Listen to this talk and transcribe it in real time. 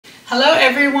Hello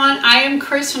everyone, I am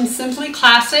Chris from Simply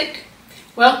Classic.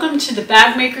 Welcome to the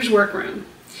Bagmaker's Workroom.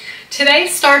 Today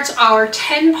starts our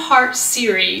 10-part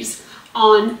series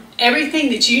on everything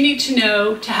that you need to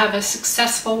know to have a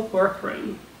successful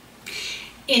workroom.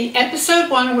 In episode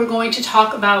 1, we're going to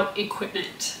talk about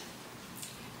equipment.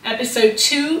 Episode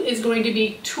 2 is going to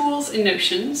be tools and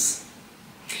notions.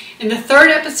 In the third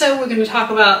episode, we're going to talk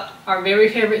about our very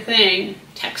favorite thing,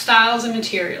 textiles and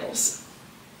materials.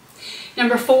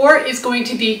 Number 4 is going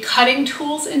to be cutting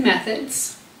tools and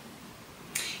methods.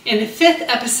 In the 5th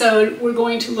episode, we're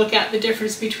going to look at the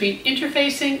difference between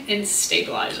interfacing and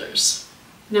stabilizers.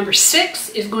 Number 6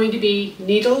 is going to be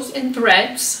needles and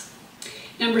threads.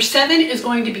 Number 7 is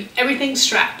going to be everything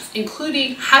straps,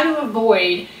 including how to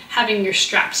avoid having your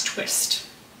straps twist.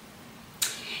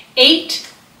 8,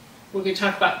 we're going to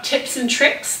talk about tips and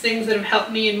tricks, things that have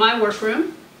helped me in my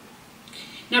workroom.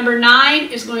 Number 9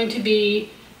 is going to be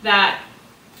that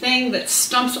thing that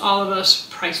stumps all of us,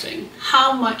 pricing.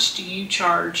 How much do you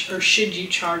charge or should you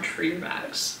charge for your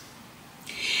bags?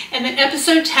 And then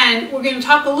episode 10, we're going to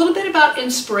talk a little bit about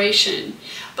inspiration,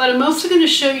 but I'm also going to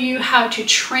show you how to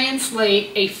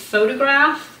translate a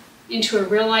photograph into a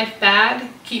real life bag,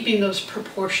 keeping those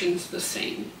proportions the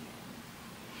same.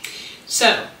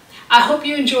 So, I hope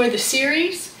you enjoy the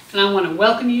series, and I want to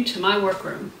welcome you to my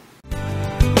workroom.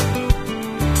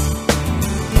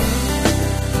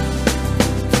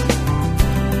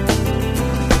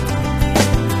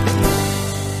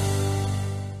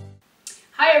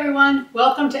 Hi everyone,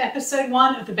 welcome to episode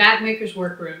 1 of the Bagmaker's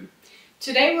Workroom.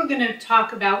 Today we're going to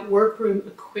talk about workroom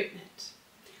equipment.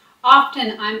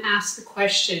 Often I'm asked the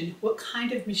question, what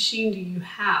kind of machine do you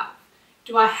have?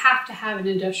 Do I have to have an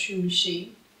industrial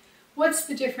machine? What's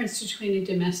the difference between a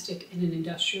domestic and an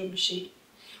industrial machine?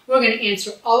 We're going to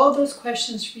answer all of those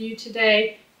questions for you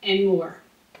today and more.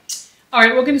 All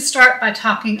right, we're going to start by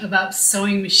talking about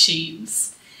sewing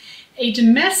machines. A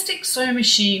domestic sewing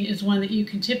machine is one that you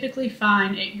can typically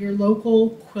find at your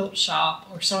local quilt shop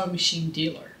or sewing machine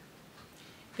dealer.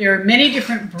 There are many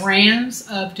different brands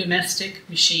of domestic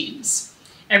machines.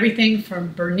 Everything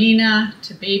from Bernina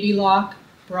to Baby Lock,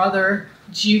 Brother,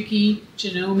 Juki,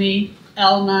 Janome,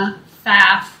 Elna,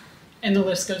 Pfaff, and the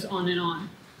list goes on and on.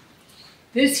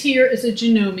 This here is a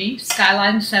Janome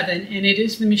Skyline 7, and it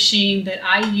is the machine that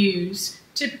I use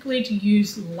typically to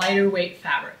use lighter weight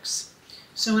fabrics.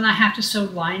 So when I have to sew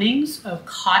linings of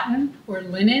cotton or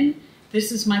linen,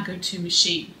 this is my go-to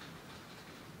machine.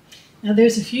 Now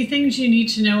there's a few things you need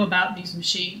to know about these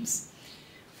machines.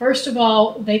 First of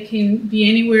all, they can be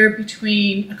anywhere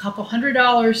between a couple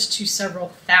 $100 to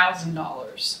several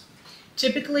 $1,000s.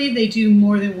 Typically they do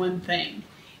more than one thing.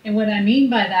 And what I mean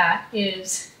by that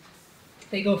is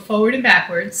they go forward and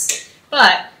backwards,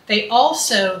 but they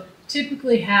also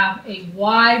typically have a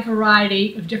wide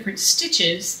variety of different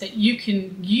stitches that you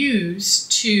can use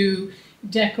to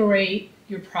decorate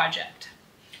your project.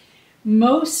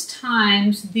 Most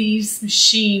times these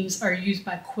machines are used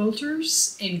by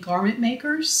quilters and garment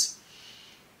makers,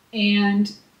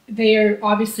 and they are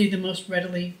obviously the most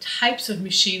readily types of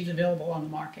machines available on the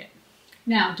market.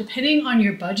 Now, depending on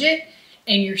your budget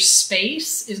and your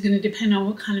space is going to depend on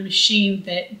what kind of machine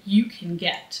that you can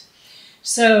get.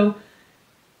 So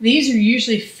these are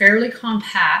usually fairly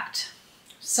compact.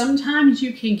 Sometimes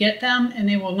you can get them and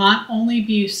they will not only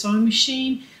be a sewing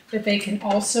machine, but they can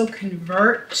also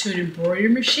convert to an embroidery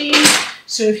machine.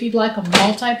 So if you'd like a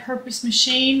multi-purpose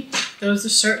machine, those are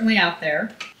certainly out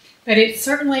there. But it's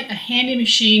certainly a handy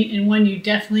machine and one you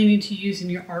definitely need to use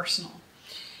in your arsenal.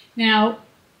 Now,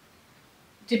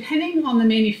 depending on the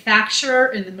manufacturer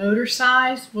and the motor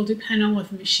size will depend on what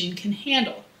the machine can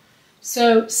handle.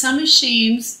 So some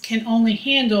machines can only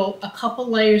handle a couple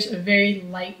layers of very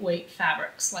lightweight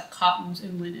fabrics like cottons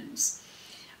and linens.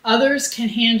 Others can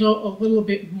handle a little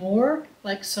bit more,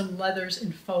 like some leathers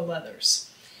and faux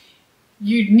leathers.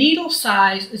 Your needle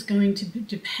size is going to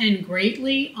depend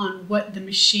greatly on what the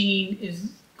machine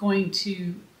is going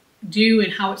to do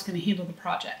and how it's going to handle the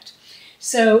project.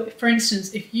 So for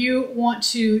instance, if you want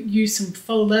to use some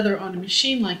faux leather on a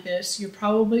machine like this, you're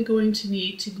probably going to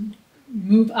need to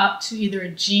move up to either a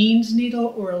jeans needle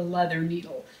or a leather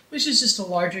needle, which is just a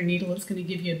larger needle that's going to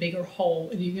give you a bigger hole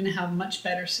and you're going to have much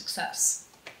better success.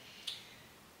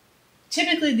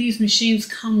 Typically these machines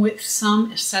come with some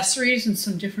accessories and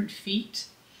some different feet.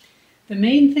 The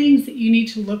main things that you need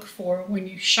to look for when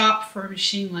you shop for a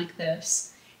machine like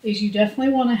this is you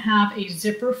definitely want to have a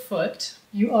zipper foot.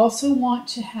 You also want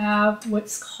to have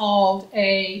what's called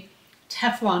a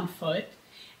Teflon foot,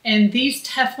 and these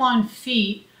Teflon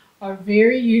feet are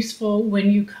very useful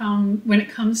when it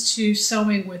comes to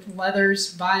sewing with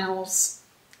leathers, vinyls,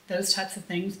 those types of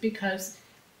things, because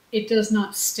it does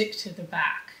not stick to the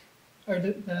back, or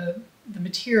the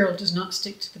material does not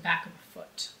stick to the back of the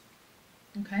foot.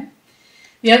 Okay.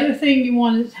 The other thing you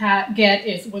want to get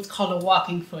is what's called a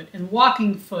walking foot. And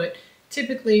walking foot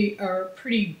typically are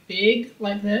pretty big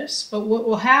like this, but what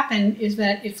will happen is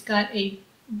that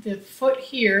the foot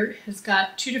here has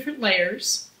got two different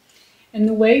layers. And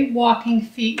the way walking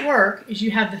feet work is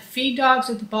you have the feed dogs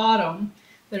at the bottom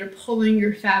that are pulling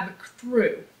your fabric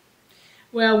through.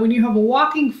 Well, when you have a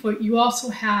walking foot, you also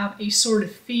have a sort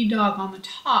of feed dog on the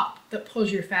top that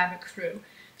pulls your fabric through.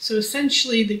 So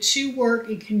essentially the two work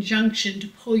in conjunction to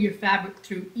pull your fabric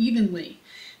through evenly,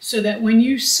 so that when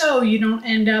you sew, you don't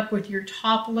end up with your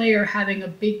top layer having a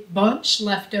big bunch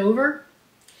left over.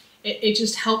 It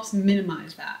just helps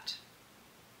minimize that.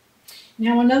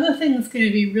 Now, another thing that's going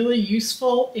to be really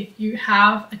useful if you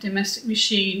have a domestic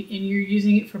machine and you're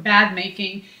using it for bag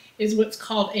making is what's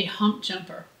called a hump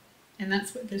jumper. And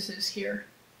that's what this is here.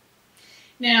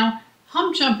 Now,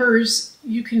 hump jumpers,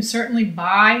 you can certainly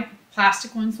buy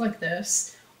plastic ones like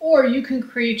this, or you can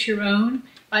create your own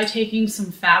by taking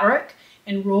some fabric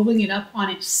and rolling it up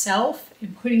on itself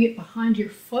and putting it behind your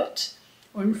foot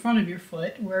or in front of your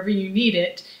foot, wherever you need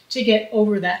it, to get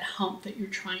over that hump that you're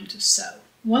trying to sew.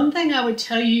 One thing I would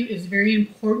tell you is very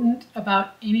important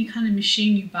about any kind of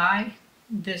machine you buy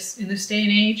in this day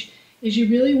and age is you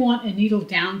really want a needle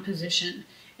down position.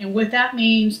 And what that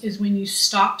means is when you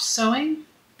stop sewing,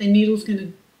 the needle's going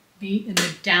to be in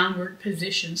the downward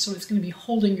position, so it's going to be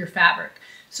holding your fabric.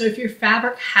 So if your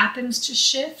fabric happens to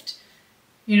shift,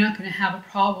 you're not going to have a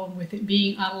problem with it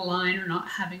being out of line or not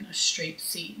having a straight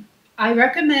seam. I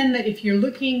recommend that if you're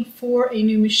looking for a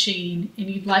new machine and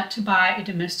you'd like to buy a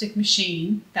domestic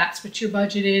machine, that's what your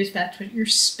budget is, that's what your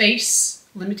space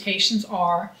limitations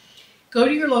are, go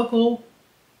to your local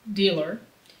dealer,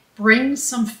 bring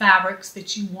some fabrics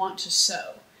that you want to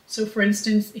sew. So for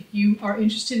instance, if you are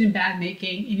interested in bag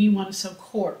making and you want to sew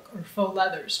cork or faux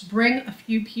leathers, bring a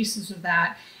few pieces of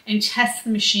that and test the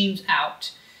machines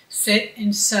out. Sit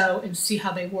and sew and see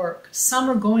how they work. Some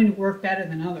are going to work better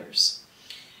than others.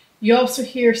 You also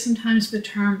hear sometimes the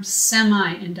term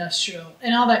semi-industrial,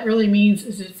 and all that really means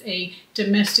is it's a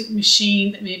domestic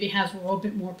machine that maybe has a little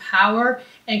bit more power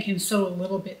and can sew a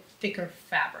little bit thicker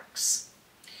fabrics.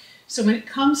 So when it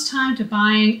comes time to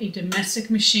buying a domestic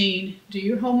machine, do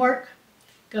your homework.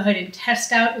 Go ahead and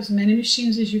test out as many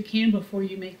machines as you can before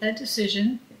you make that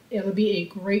decision. It'll be a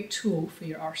great tool for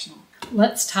your arsenal.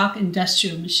 Let's talk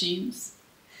industrial machines.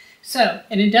 So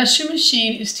an industrial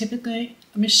machine is typically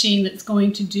a machine that's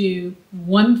going to do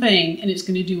one thing and it's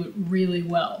going to do it really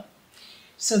well.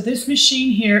 So this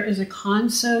machine here is a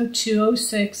Consew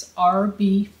 206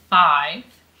 RB5.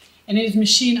 And it is a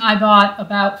machine I bought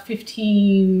about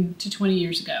 15 to 20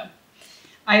 years ago.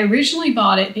 I originally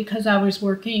bought it because I was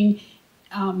working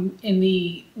in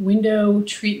the window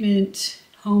treatment,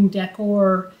 home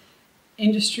decor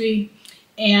industry,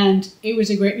 and it was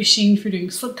a great machine for doing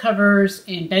slip covers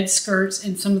and bed skirts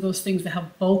and some of those things that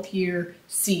have bulkier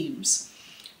seams.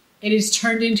 It is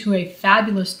turned into a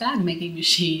fabulous bag making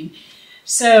machine.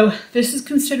 So this is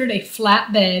considered a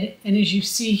flatbed, and as you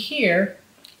see here,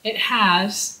 it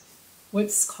has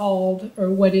what's called, or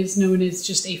what is known as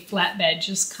just a flatbed,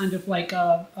 just kind of like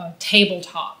a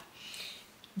tabletop.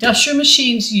 Industrial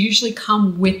machines usually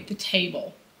come with the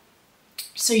table.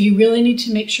 So you really need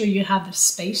to make sure you have the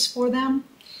space for them.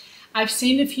 I've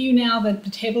seen a few now that the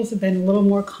tables have been a little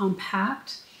more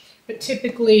compact, but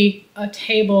typically a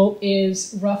table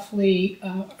is roughly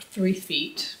 3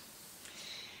 feet.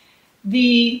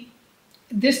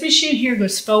 This machine here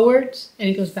goes forwards and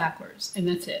it goes backwards, and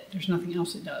that's it. There's nothing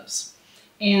else it does.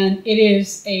 And it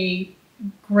is a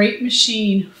great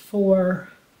machine for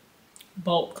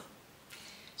bulk.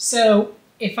 So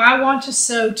if I want to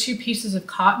sew 2 pieces of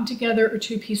cotton together or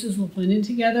 2 pieces of linen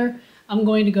together, I'm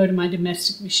going to go to my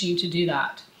domestic machine to do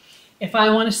that. If I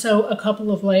want to sew a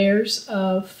couple of layers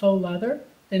of faux leather,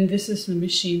 then this is the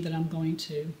machine that I'm going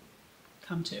to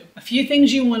come to. A few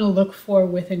things you want to look for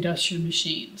with industrial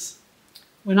machines.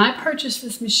 When I purchased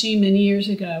this machine many years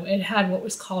ago, it had what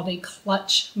was called a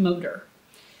clutch motor.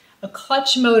 A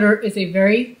clutch motor is a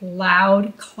very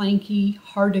loud, clanky,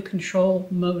 hard to control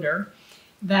motor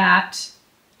that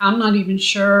I'm not even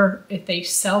sure if they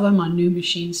sell them on new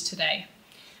machines today.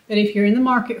 But if you're in the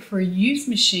market for a used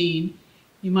machine,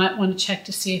 you might want to check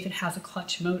to see if it has a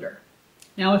clutch motor.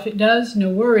 Now if it does, no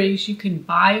worries, you can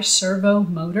buy a servo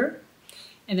motor,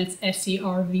 and that's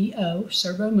S-E-R-V-O,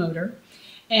 servo motor.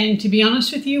 And to be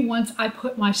honest with you, once I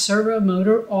put my servo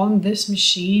motor on this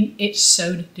machine, it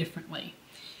sewed differently.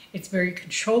 It's very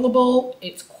controllable,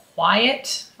 it's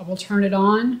quiet. I will turn it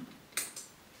on.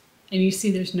 and you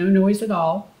see there's no noise at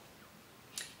all,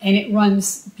 and it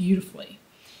runs beautifully.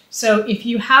 So if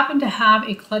you happen to have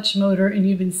a clutch motor and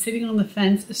you've been sitting on the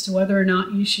fence as to whether or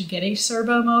not you should get a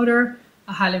servo motor,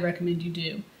 I highly recommend you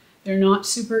do. They're not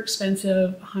super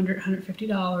expensive, $100,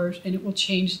 $150, and it will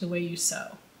change the way you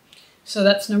sew. So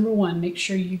that's number one, make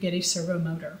sure you get a servo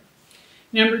motor.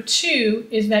 Number two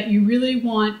is that you really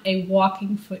want a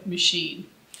walking foot machine.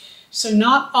 So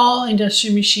not all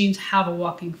industrial machines have a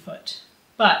walking foot,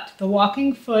 but the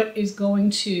walking foot is going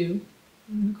to,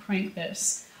 I'm going to crank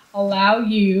this, allow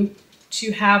you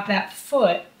to have that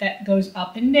foot that goes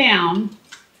up and down,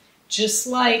 just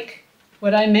like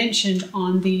what I mentioned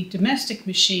on the domestic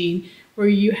machine, where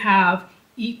you have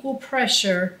equal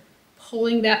pressure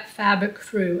pulling that fabric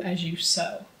through as you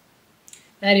sew.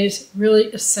 That is really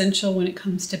essential when it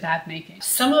comes to bag making.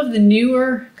 Some of the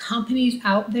newer companies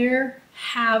out there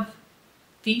have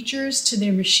features to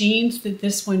their machines that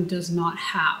this one does not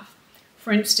have.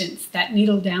 For instance, that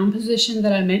needle down position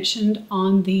that I mentioned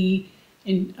on the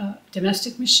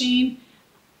domestic machine,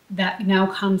 that now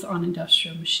comes on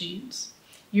industrial machines.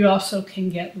 You also can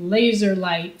get laser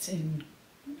lights and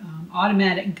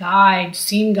automatic guides,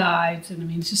 seam guides, and I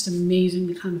mean, it's just amazing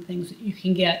the kind of things that you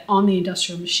can get on the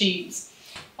industrial machines.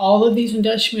 All of these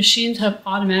industrial machines have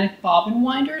automatic bobbin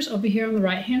winders over here on the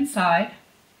right-hand side,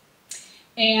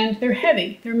 and they're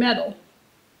heavy, they're metal.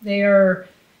 You're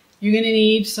going to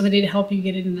need somebody to help you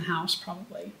get it in the house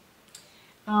probably.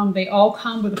 They all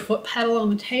come with a foot pedal on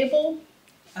the table,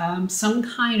 some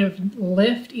kind of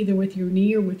lift either with your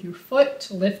knee or with your foot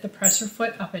to lift the presser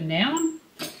foot up and down.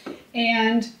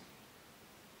 And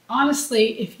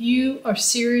honestly, if you are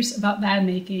serious about bag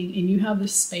making and you have the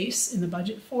space in the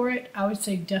budget for it, I would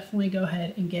say definitely go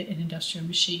ahead and get an industrial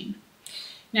machine.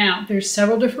 Now, there's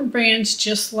several different brands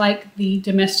just like the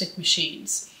domestic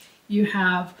machines. You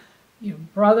have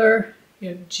Brother, you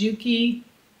have Juki,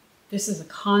 this is a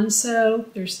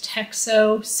Conso, there's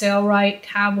Texo, Sailrite,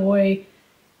 Cowboy,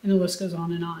 and the list goes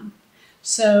on and on.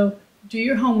 So do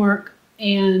your homework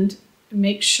and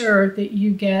make sure that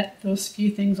you get those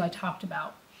few things I talked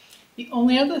about. The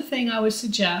only other thing I would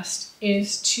suggest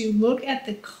is to look at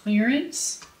the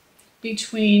clearance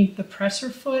between the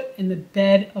presser foot and the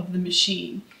bed of the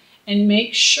machine and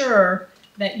make sure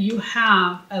that you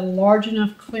have a large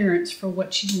enough clearance for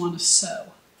what you want to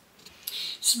sew.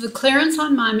 So the clearance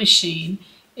on my machine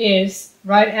is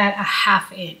right at a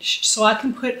 1/2 inch. So I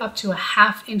can put up to a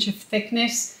 1/2 inch of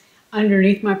thickness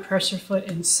underneath my presser foot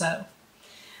and sew.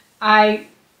 I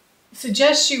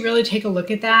suggest you really take a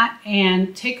look at that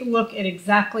and take a look at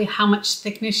exactly how much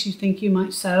thickness you think you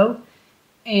might sew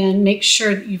and make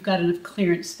sure that you've got enough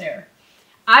clearance there.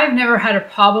 I've never had a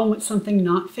problem with something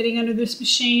not fitting under this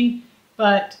machine,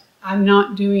 but I'm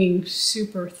not doing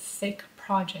super thick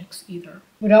projects either.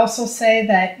 Would also say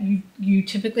that you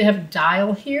typically have a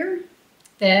dial here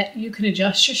that you can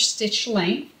adjust your stitch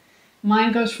length.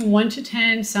 Mine goes from 1 to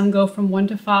 10, some go from 1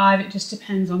 to 5. It just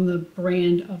depends on the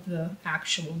brand of the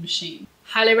actual machine.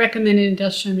 Highly recommend an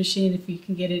industrial machine if you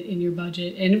can get it in your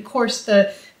budget. And of course,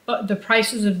 the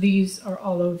prices of these are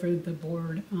all over the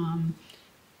board.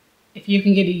 If you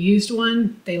can get a used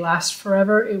one, they last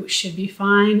forever. It should be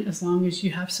fine as long as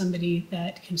you have somebody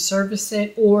that can service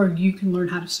it, or you can learn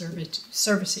how to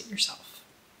service it yourself.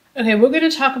 Okay, we're going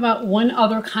to talk about one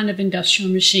other kind of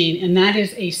industrial machine, and that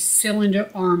is a cylinder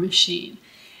arm machine.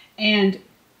 And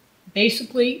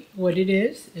basically what it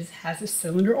is has a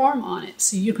cylinder arm on it.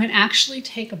 So you can actually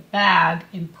take a bag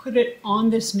and put it on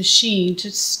this machine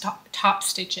to top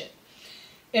stitch it.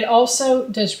 It also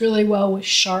does really well with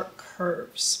sharp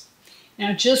curves.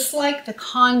 Now, just like the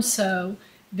Conso,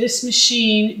 this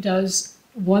machine does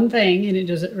one thing, and it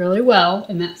does it really well,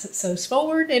 and that's it sews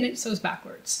forward and it sews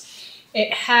backwards.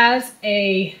 It has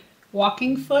a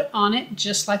walking foot on it,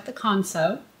 just like the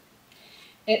Conso.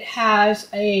 It has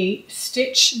a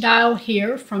stitch dial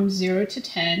here from 0 to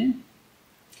 10,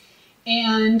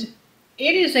 and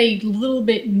it is a little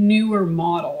bit newer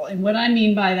model. And what I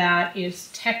mean by that is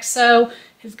Texo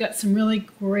has got some really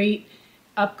great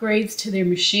upgrades to their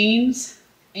machines,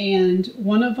 and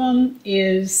one of them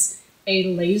is a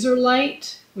laser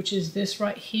light, which is this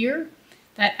right here,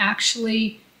 that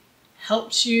actually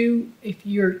helps you if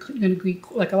you're going to be,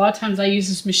 like a lot of times I use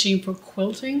this machine for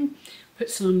quilting, put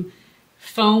some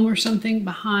foam or something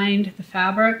behind the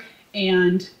fabric,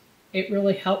 and it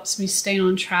really helps me stay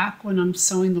on track when I'm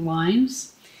sewing the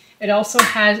lines. It also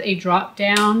has a drop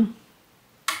down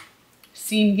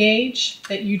seam gauge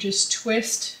that you just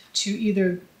twist to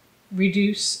either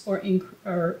reduce or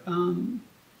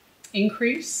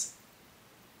increase.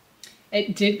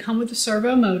 It did come with a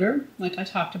servo motor, like I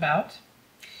talked about.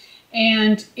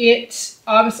 And it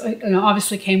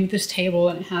obviously came with this table,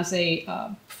 and it has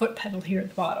a foot pedal here at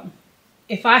the bottom.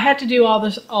 If I had to do all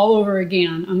this all over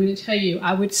again, I'm going to tell you,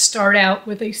 I would start out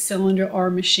with a cylinder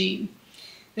arm machine.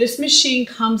 This machine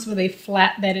comes with a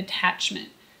flat bed attachment,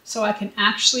 so I can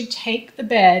actually take the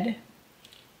bed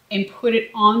and put it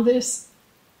on this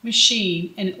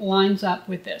machine, and it lines up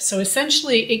with this. So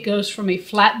essentially it goes from a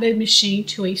flatbed machine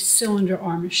to a cylinder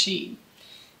arm machine.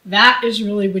 That is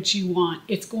really what you want.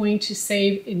 It's going to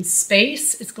save in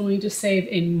space, it's going to save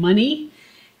in money,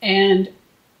 and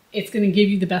it's going to give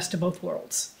you the best of both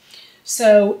worlds.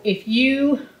 So if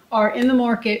you are in the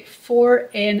market for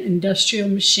an industrial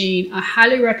machine, I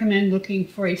highly recommend looking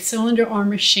for a cylinder arm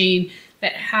machine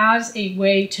that has a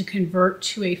way to convert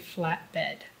to a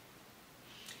flatbed.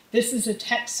 This is a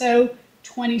Texo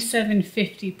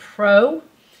 2750 Pro.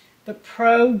 The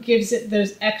Pro gives it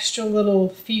those extra little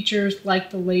features like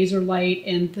the laser light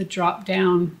and the drop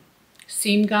down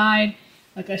seam guide.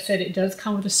 Like I said, it does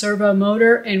come with a servo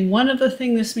motor, and one of the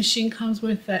things this machine comes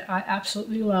with that I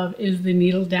absolutely love is the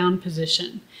needle down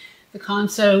position. The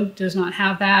Conso does not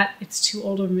have that. It's too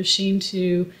old of a machine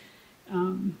to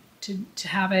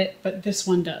have it, but this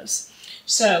one does.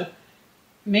 So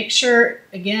make sure,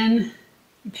 again,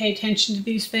 you pay attention to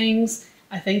these things.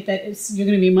 I think that you're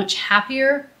going to be much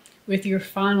happier with your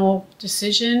final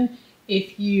decision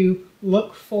if you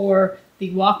look for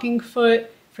the walking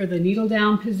foot, for the needle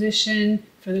down position,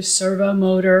 for the servo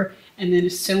motor, and then a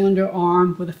cylinder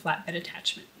arm with a flatbed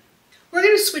attachment. We're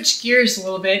going to switch gears a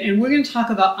little bit, and we're going to talk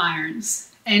about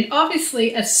irons. And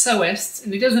obviously as sewists,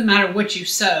 and it doesn't matter what you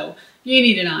sew, you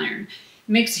need an iron.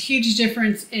 It makes a huge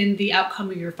difference in the outcome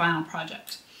of your final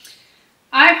project.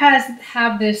 I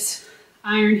have this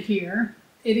iron here.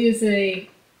 It is a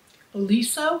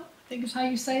Liso, I think is how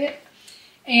you say it.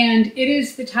 And it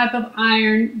is the type of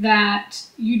iron that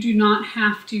you do not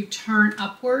have to turn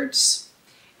upwards.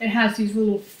 It has these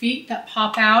little feet that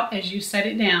pop out as you set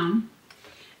it down.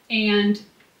 And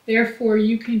therefore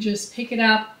you can just pick it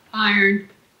up, iron,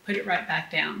 put it right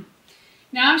back down.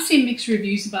 Now I've seen mixed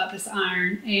reviews about this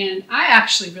iron, and I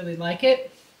actually really like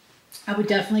it. I would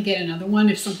definitely get another one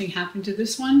if something happened to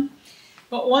this one.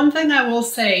 But one thing I will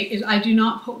say is I do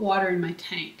not put water in my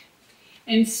tank.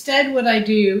 Instead, what I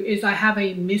do is I have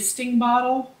a misting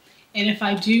bottle, and if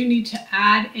I do need to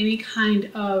add any kind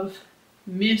of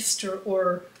mist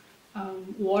or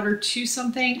water to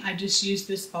something, I just use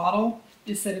this bottle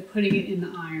instead of putting it in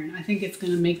the iron. I think it's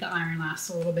going to make the iron last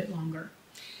a little bit longer.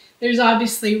 There's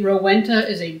obviously Rowenta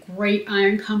is a great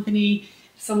iron company.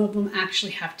 Some of them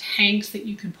actually have tanks that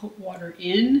you can put water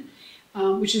in,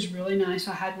 which is really nice.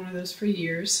 I had one of those for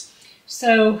years.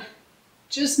 So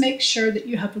just make sure that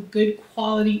you have a good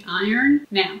quality iron.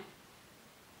 Now,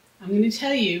 I'm going to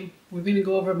tell you, we're going to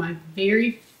go over my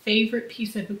very favorite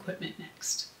piece of equipment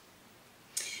next.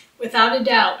 Without a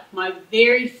doubt, my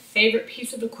very favorite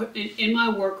piece of equipment in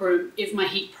my workroom is my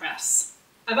heat press.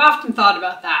 I've often thought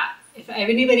about that. If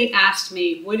anybody asked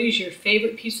me, what is your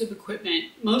favorite piece of equipment?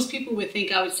 Most people would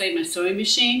think I would say my sewing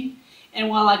machine. And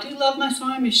while I do love my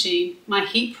sewing machine, my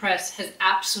heat press has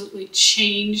absolutely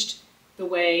changed the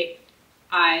way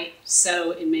I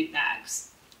sew and make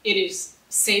bags. It has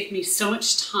saved me so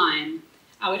much time.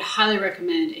 I would highly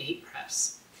recommend a heat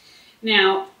press.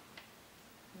 Now,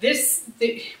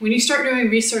 when you start doing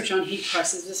research on heat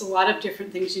presses, there's a lot of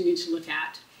different things you need to look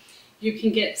at. You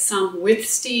can get some with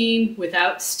steam,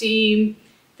 without steam.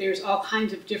 There's all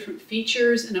kinds of different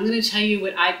features, and I'm going to tell you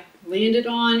what I landed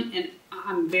on and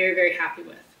I'm very, very happy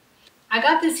with. I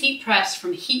got this heat press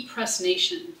from Heat Press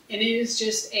Nation, and it is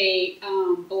just a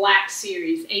black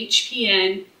series,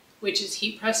 HPN, which is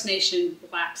Heat Press Nation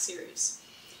Black Series.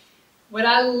 What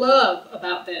I love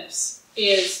about this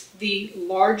is the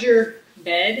larger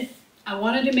bed. I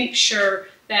wanted to make sure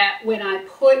that when I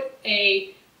put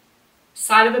a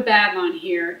side of a bag on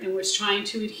here and was trying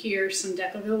to adhere some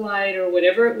decorative light or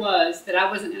whatever it was, that I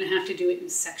wasn't going to have to do it in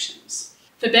sections.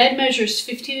 The bed measures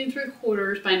 15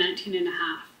 3/4 by 19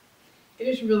 1/2. It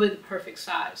is really the perfect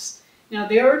size. Now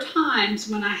there are times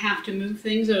when I have to move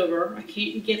things over. I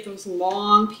can't get those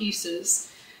long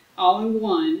pieces all in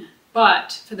one,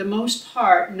 but for the most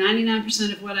part,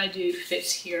 99% of what I do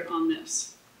fits here on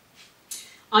this.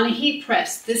 On a heat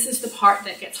press, this is the part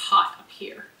that gets hot up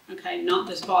here, okay, not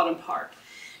this bottom part.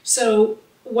 So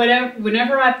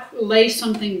whenever I lay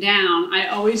something down, I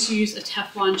always use a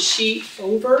Teflon sheet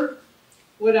over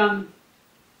what I'm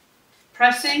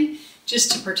pressing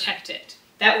just to protect it.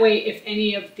 That way, if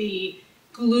any of the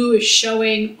glue is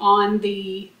showing on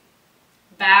the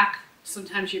back,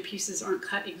 sometimes your pieces aren't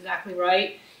cut exactly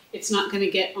right, it's not going to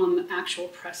get on the actual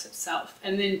press itself.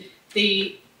 And then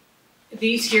the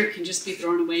these here can just be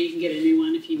thrown away. You can get a new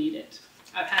one if you need it.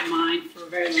 I've had mine for a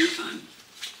very long time.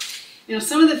 Now,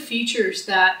 some of the features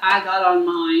that I got on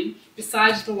mine,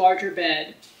 besides the larger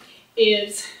bed,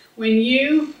 is when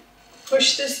you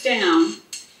push this down,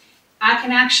 I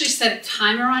can actually set a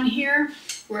timer on here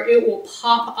where it will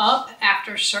pop up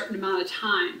after a certain amount of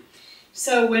time.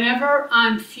 So whenever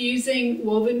I'm fusing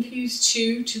woven fuse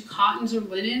 2 to cottons or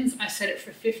linens, I set it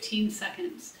for 15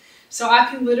 seconds. So I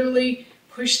can literally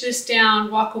push this down,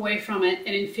 walk away from it,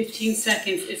 and in 15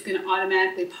 seconds it's going to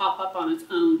automatically pop up on its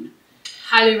own.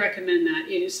 Highly recommend that.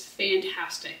 It is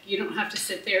fantastic. You don't have to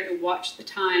sit there and watch the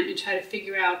time and try to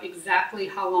figure out exactly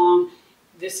how long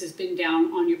this has been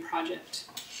down on your project.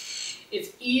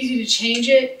 It's easy to change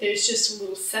it. There's just a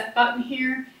little set button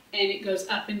here and it goes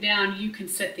up and down. You can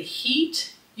set the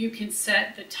heat, you can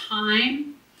set the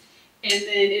time, and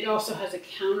then it also has a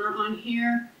counter on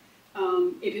here.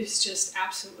 It is just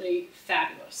absolutely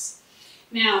fabulous.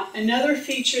 Now, another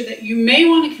feature that you may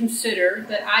want to consider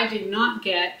that I did not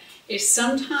get is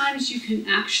sometimes you can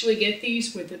actually get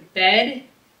these where the bed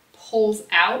pulls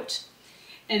out,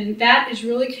 and that is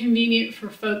really convenient for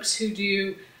folks who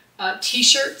do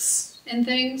t-shirts and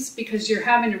things, because you're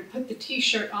having to put the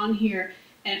t-shirt on here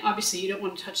and obviously you don't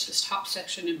want to touch this top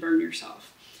section and burn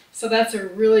yourself. So that's a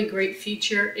really great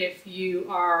feature if you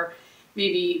are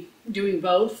maybe doing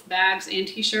both bags and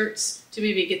t-shirts, to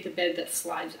maybe get the bed that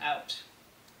slides out.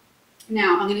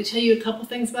 Now, I'm going to tell you a couple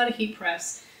things about a heat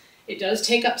press. It does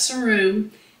take up some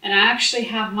room, and I actually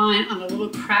have mine on a little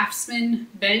Craftsman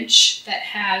bench that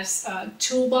has a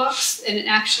toolbox, and it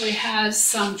actually has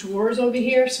some drawers over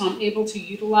here, so I'm able to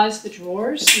utilize the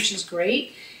drawers, which is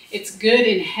great. It's good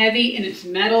and heavy, and it's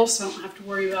metal, so I don't have to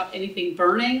worry about anything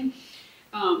burning.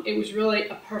 It was really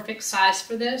a perfect size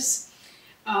for this.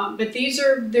 But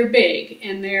they're big,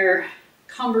 and they're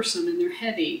cumbersome, and they're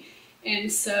heavy,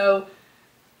 and so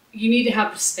you need to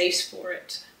have the space for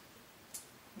it.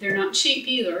 They're not cheap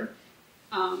either.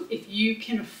 If you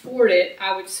can afford it,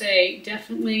 I would say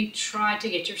definitely try to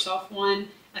get yourself one.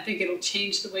 I think it'll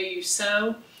change the way you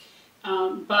sew,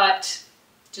 but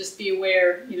just be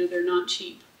aware, you know, they're not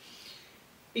cheap.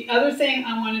 The other thing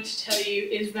I wanted to tell you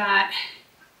is that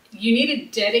you need a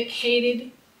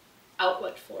dedicated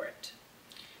outlet for it.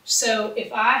 So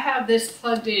if I have this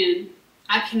plugged in,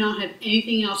 I cannot have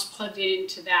anything else plugged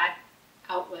into that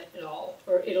outlet at all,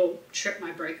 or it'll trip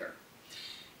my breaker.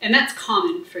 And that's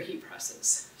common for heat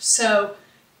presses. So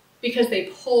because they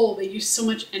pull, they use so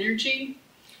much energy.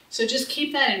 So just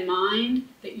keep that in mind,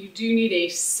 that you do need a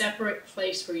separate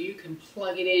place where you can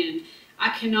plug it in.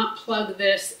 I cannot plug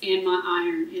this and my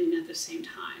iron in at the same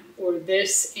time, or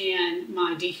this and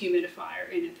my dehumidifier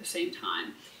in at the same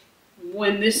time.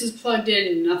 When this is plugged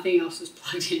in, nothing else is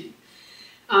plugged in.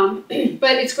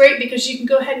 But it's great because you can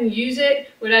go ahead and use it.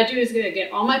 What I do is I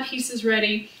get all my pieces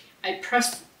ready. I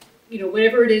press, you know,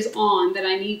 whatever it is on that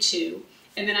I need to,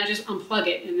 and then I just unplug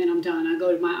it, and then I'm done. I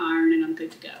go to my iron and I'm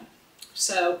good to go.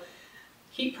 So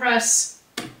heat press,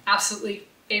 absolutely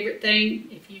favorite thing.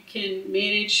 If you can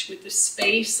manage with the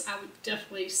space, I would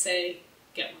definitely say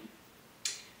get one.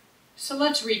 So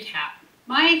let's recap.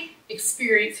 My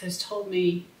experience has told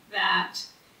me that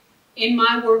in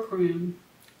my workroom,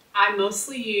 I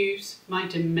mostly use my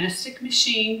domestic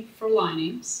machine for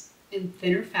linings and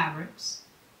thinner fabrics.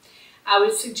 I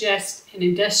would suggest an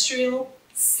industrial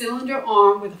cylinder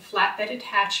arm with a flatbed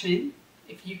attachment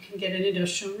if you can get an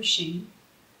industrial machine.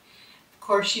 Of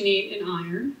course, you need an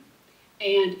iron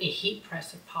and a heat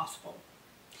press if possible.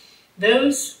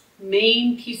 Those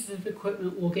main pieces of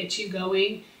equipment will get you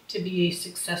going to be a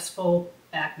successful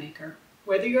bag maker,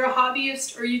 whether you're a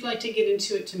hobbyist or you'd like to get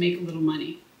into it to make a little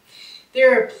money.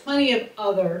 There are plenty of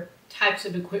other types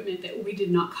of equipment that we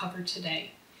did not cover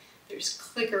today. There's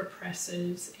clicker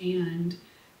presses and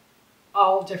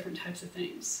all different types of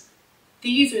things.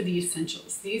 These are the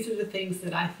essentials. These are the things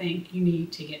that I think you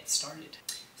need to get started.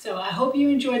 So I hope you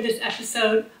enjoyed this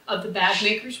episode of the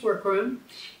Bagmaker's Workroom.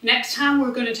 Next time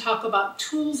we're going to talk about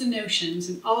tools and notions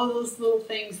and all of those little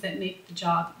things that make the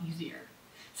job easier.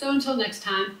 So until next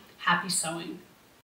time, happy sewing.